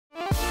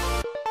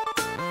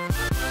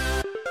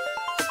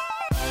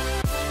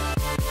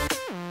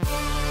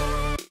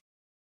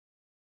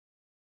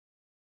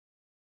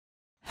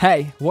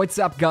Hey, what's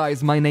up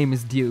guys, my name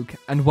is Duke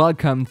and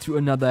welcome to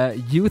another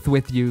Youth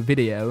With You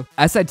video.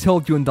 As I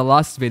told you in the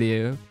last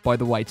video, by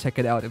the way, check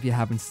it out if you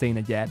haven't seen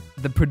it yet,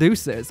 the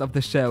producers of the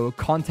show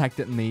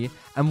contacted me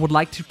and would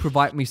like to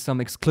provide me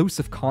some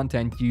exclusive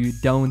content you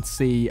don't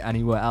see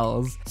anywhere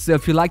else. So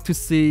if you like to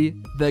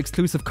see the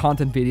exclusive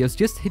content videos,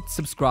 just hit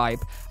subscribe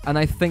and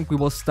I think we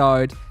will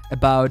start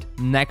about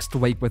next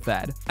week with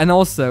that. And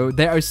also,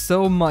 there are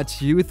so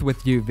much Youth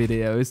With You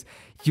videos.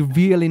 You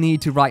really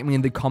need to write me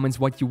in the comments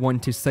what you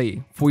want to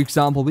see. For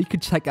example, we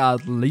could check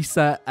out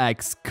Lisa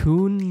X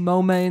Kun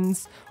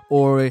moments,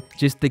 or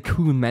just the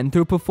Kun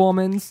mentor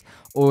performance,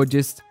 or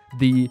just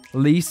the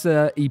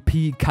Lisa EP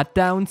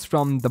cutdowns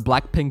from the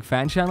Blackpink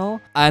fan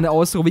channel. And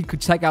also we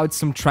could check out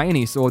some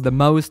trainees or the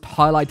most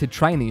highlighted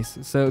trainees.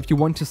 So if you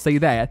want to see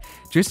that,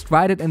 just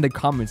write it in the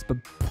comments, but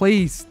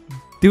please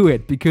do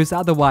it because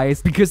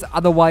otherwise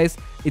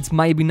it's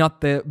maybe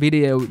not the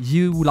video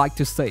you would like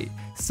to see.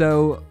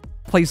 So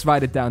please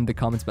write it down in the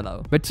comments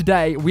below. But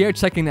today we are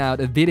checking out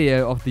a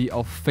video of the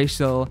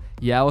official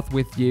Youth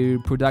With You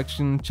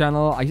production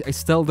channel. I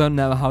still don't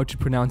know how to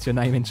pronounce your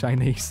name in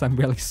Chinese. I'm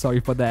really sorry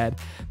for that.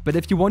 But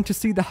if you want to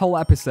see the whole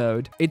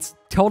episode, it's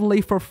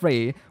totally for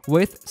free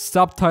with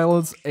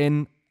subtitles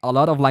in a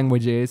lot of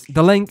languages.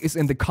 The link is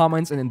in the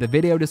comments and in the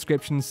video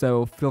description,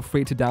 so feel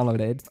free to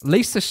download it.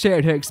 Lisa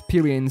shared her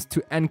experience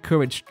to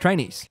encourage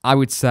trainees. I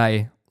would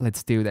say,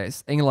 let's do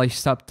this. English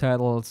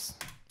subtitles.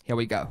 Here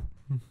we go.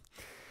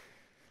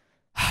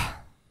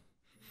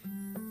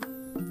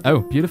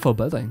 Oh, beautiful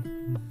building.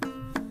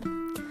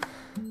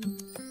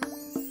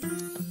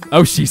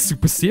 Oh, she's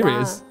super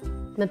serious.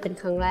 มันเป็น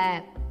ครั้งแรก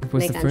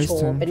ในการโช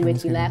ว์เป็นเว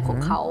ทีแรกของ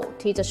เขา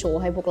ที่จะโชว์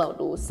ให้พวกเรา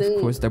ดูซึ่ง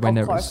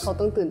of course เขา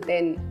ต้องตื่นเต้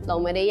นเรา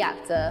ไม่ได้อยาก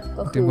จะ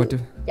ก็คือ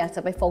อยากจะ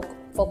ไป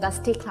โฟกัส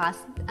ที่คลาส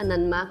อันนั้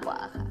นมากกว่า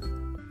ค่ะ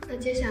那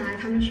接下来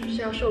他们是不是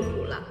要受苦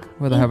了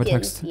Will I have a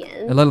text?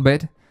 A little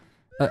bit.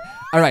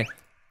 Alright.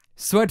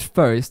 So at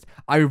first,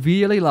 I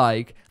really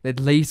like that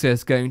Lisa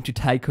is going to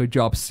take her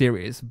job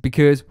serious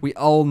because we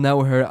all know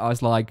her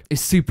as like a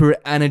super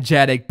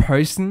energetic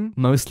person,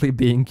 mostly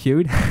being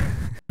cute.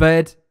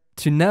 But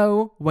to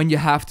know when you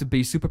have to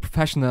be super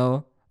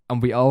professional, and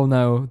we all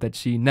know that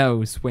she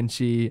knows when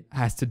she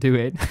has to do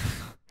it.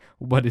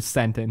 What a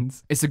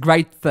sentence. It's a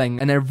great thing,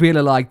 and I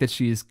really like that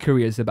she is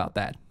curious about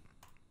that.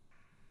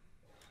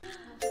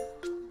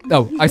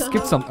 Oh, I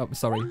skipped some. Oh,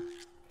 sorry.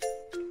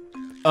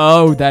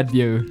 Oh, that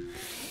view.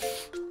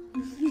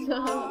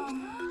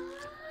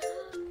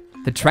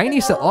 The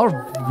trainees are all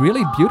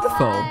really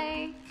beautiful.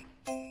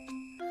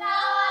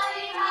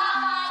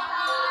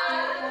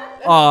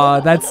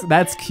 Oh,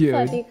 that's cute.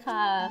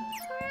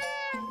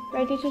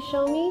 Ready to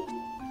show me?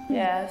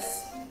 Yes.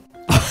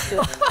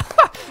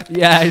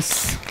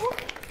 Yes.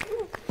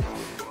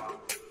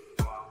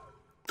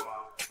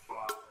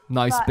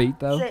 Nice beat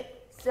though. 6,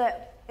 7,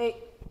 8,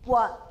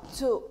 1,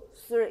 2,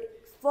 3,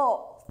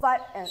 4,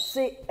 5, and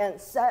 6, and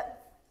 7,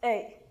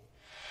 8.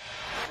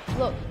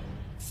 Look,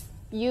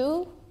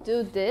 you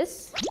do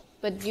this,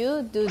 but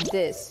you do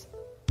this.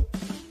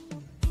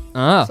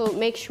 Ah. So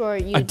make sure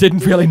you. I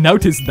didn't really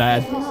notice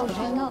that.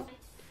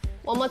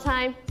 One more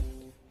time.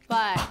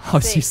 5, Oh,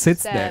 6, she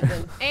sits 7, there.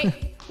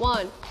 8.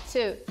 1,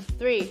 2,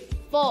 3,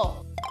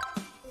 4.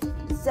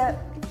 7,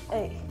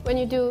 8. When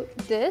you do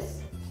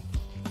this,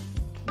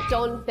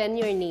 don't bend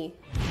your knee.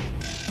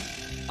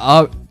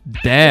 Oh,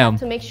 damn.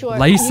 To make sure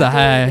Lisa you do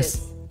has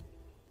this.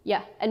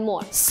 Yeah, and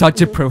more.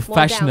 such a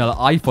professional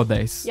eye for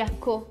this. Yeah,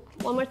 cool.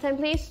 One more time,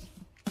 please.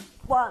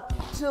 1,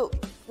 2,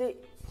 3,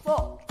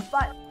 4,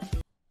 5.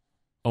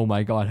 Oh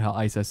my god, her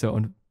eyes are so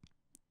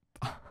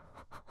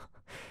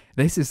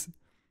This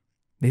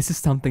is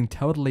something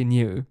totally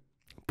new,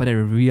 but I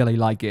really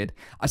like it.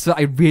 So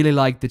I really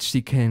like that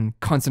she can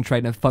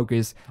concentrate and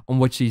focus on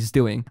what she's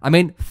doing. I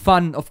mean,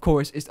 fun, of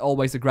course, is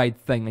always a great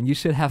thing, and you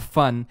should have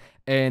fun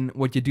in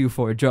what you do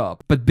for a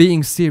job. But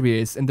being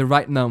serious in the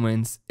right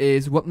moments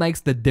is what makes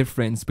the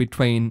difference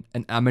between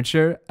an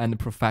amateur and a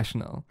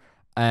professional.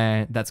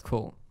 And that's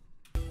cool.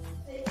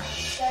 6,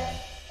 7,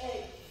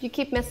 8. You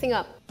keep messing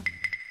up.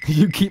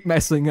 You keep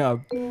messing up.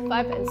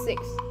 5 and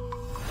 6.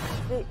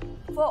 3,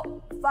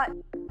 4,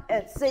 5,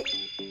 and 6.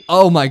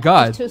 Oh my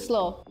god. Too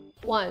slow.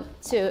 1,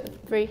 2,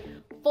 3,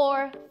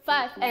 4,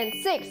 5, and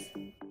 6.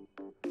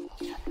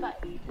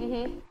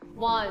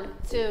 1,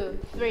 2,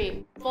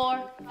 3,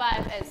 4,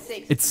 5, and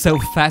 6. It's so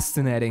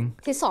fascinating.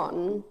 ที่สอน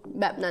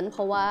แบบนั้นเพ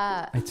ราะว่า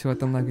I thought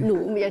them like หนู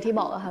อย่างที่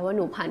บอกอะค่ะว่าห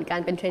นูผ่านกา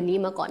รเป็นเทรนนี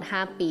มาก่อน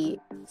 5 ปี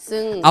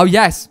ซึ่ง Oh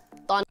yes.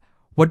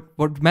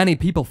 What many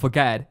people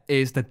forget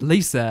is that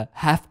Lisa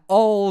have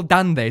all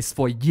done this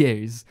for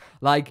years.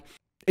 Like,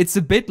 it's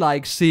a bit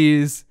like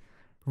she's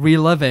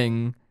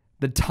reliving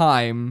the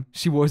time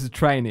she was a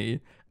trainee,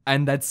 and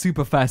that's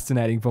super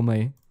fascinating for me.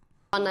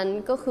 ตอนนั้น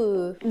ก็คือ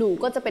หนู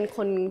ก็จะเป็นค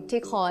น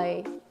ที่คอย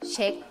เ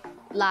ช็ค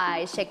ไล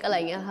น์เช็คอะไร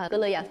เงี้ยค่ะก็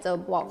เลยอยากจะ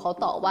บอกเขา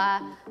ต่อว่า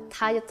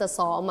ถ้าจะ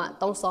ซ้อมอ่ะ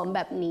ต้องซ้อมแ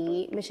บบนี้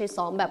ไม่ใช่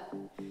ซ้อมแบบ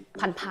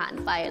ผ่าน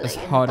ๆไปอะไรเ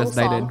งี้ยต้อง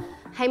ซ้อม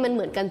ให้มันเห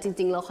มือนกันจ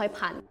ริงๆแล้วค่อย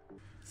ผ่าน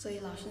所以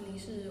老师您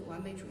是完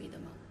美主义的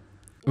吗？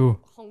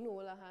ของหนู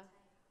เหรอคะ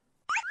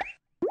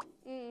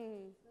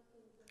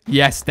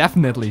Yes,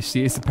 definitely.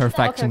 She is a Okay,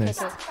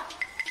 perfectionist. okay.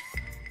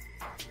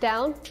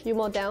 Down, you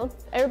more down.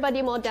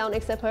 Everybody more down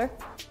except her.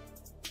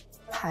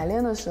 排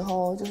练的时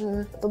候就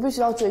是都必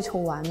须要追求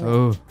完美。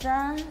 Oh.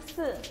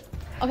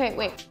 3、4。Okay,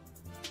 wait.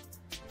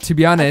 To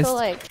be I honest, feel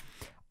like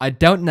I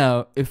don't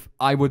know if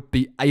I would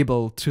be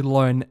able to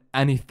learn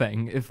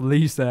anything if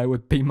Lisa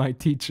would be my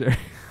teacher.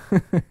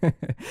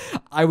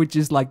 I would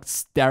just like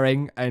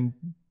staring and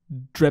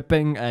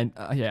dripping and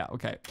yeah,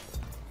 okay.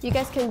 you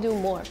guys can do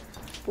more.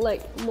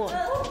 Like, more.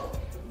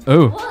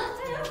 Oh,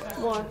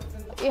 More.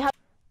 You have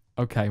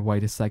okay,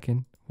 wait a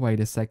second. Wait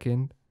a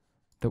second.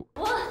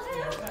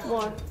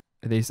 more.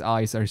 These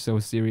eyes are so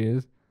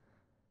serious.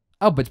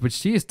 Oh, but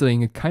she is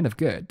doing it kind of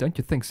good, don't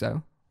you think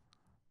so?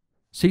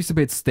 She's a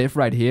bit stiff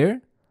right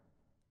here.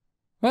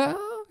 Well,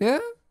 yeah.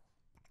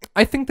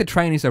 I think the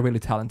trainees are really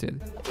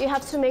talented. You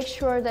have to make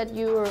sure that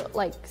you're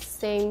like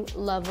same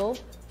level.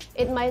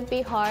 It might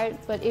be hard,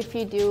 but if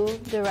you do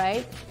the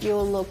right,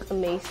 you'll look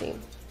amazing.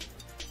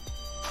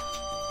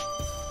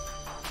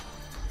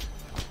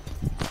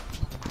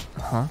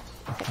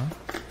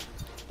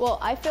 Well,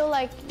 I feel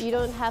like you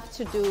don't have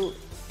to do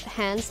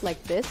hands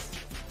like this.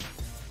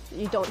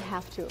 You don't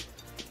have to.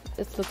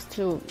 It looks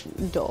too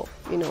dull,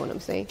 you know what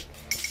I'm saying?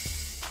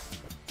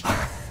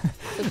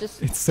 So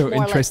just It's so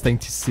more interesting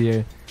to see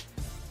her.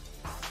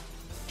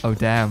 Oh,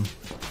 damn.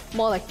 Like,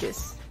 more like this.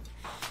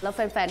 แล้วแ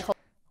ฟนๆเขา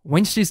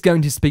When she's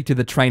going to speak to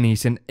the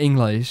trainees in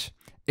English,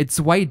 it's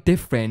way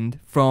different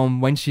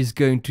from when she's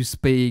going to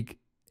speak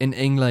in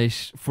English,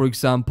 for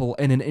example,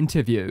 in an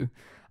interview.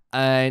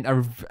 And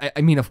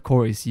I mean, of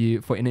course,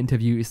 for an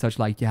interview, it's such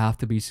like you have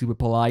to be super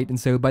polite and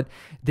so, but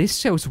this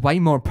shows way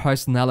more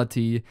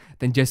personality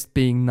than just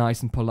being nice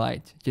and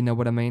polite. You know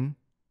what I mean?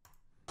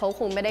 เขา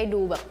คงไม่ได้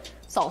ดูแบบ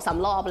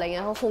2-3 รอบอะไรเ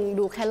งี้ยเขาคง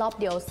ดูแค่รอบ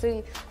เดียวซึ่ง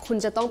คุณ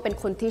จะต้องเป็น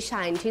คนที่ช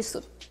ายที่สุ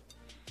ด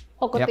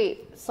ปกติ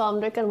ซ้อม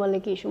ด้วยกันวันล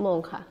ะกี่ชั่วโมง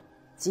ค่ะ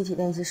集体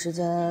练习时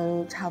间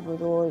差不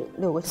多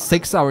6个小时。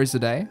6 hours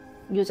a day?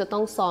 อยู่จะต้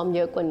องซ้อมเย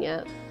อะกว่านี้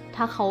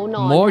ถ้าเขาน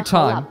อน More ถ้าเข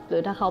าหลับ time. หรื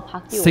อถ้าเขาพั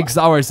กอยู่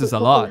 6 hours is a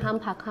คุณ lot. ห้าม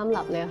พักห้ามห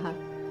ลับเลยค่ะ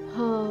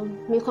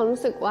มีความรู้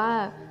สึกว่า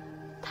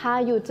ถ้า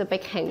อยู่จะไป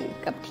แข่ง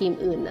กับทีม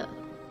อื่นน่ะ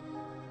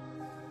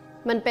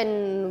มันเป็น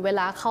เว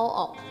ลาเข้าอ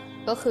อก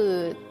ก็คือ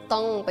ต้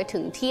องไปถึ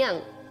งเที่ยง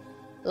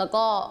แล้ว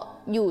ก็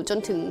อยู่จน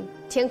ถึง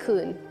เที่ยงคื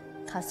น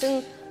ค่ะ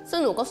ซึ่ง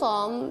หนูก็ซ้อ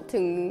มถึ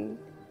ง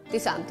ตี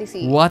 3 ตี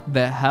 4 What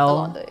the ต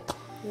ลอด hell? เลย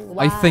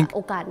ว่า I think โ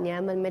อกาสเนี้ย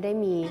มันไม่ได้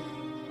มี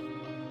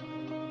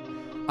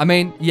I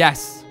mean, yes,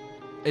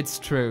 it's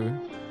true.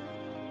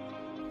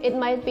 It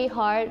might be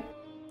hard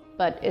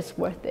but it's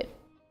worth it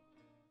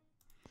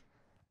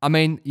I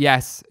mean,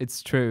 yes, it's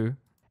true.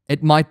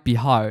 It might be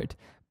hard,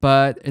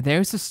 but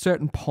there's a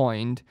certain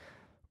point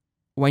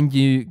when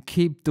you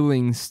keep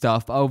doing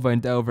stuff over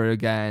and over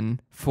again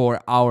for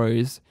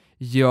hours,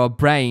 your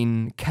brain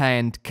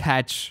can't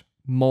catch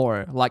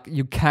more. Like,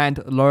 you can't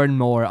learn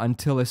more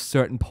until a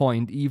certain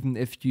point, even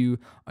if you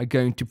are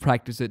going to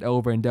practice it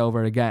over and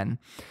over again.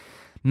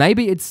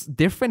 Maybe it's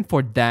different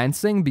for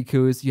dancing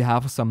because you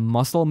have some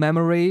muscle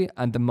memory,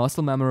 and the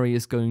muscle memory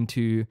is going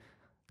to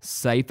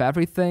save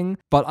everything.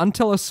 But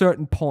until a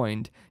certain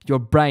point, your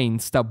brain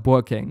stops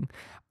working.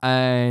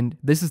 And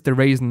this is the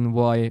reason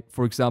why,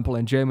 for example,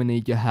 in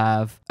Germany, you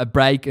have a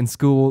break in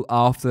school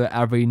after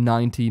every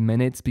 90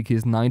 minutes,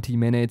 because 90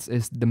 minutes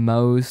is the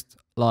most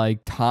like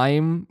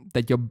time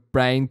that your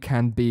brain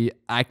can be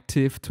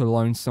active to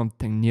learn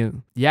something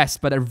new. Yes,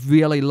 but I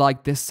really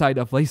like this side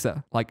of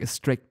Lisa, like a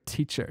strict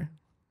teacher.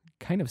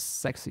 Kind of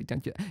sexy,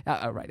 don't you?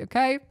 All right,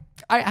 okay.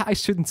 I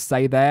shouldn't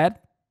say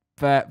that,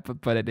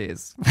 but it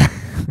is.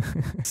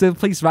 So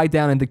please write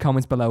down in the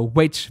comments below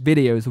which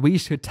videos we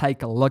should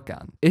take a look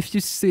at. If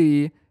you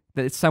see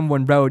that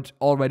someone wrote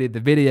already the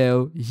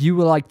video you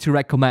would like to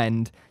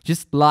recommend,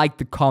 just like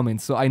the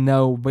comments so I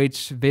know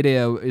which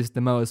video is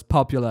the most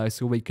popular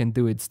so we can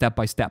do it step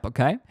by step,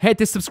 okay? Hit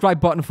the subscribe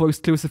button for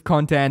exclusive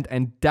content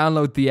and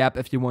download the app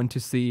if you want to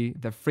see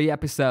the free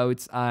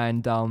episodes,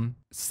 and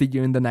see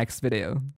you in the next video.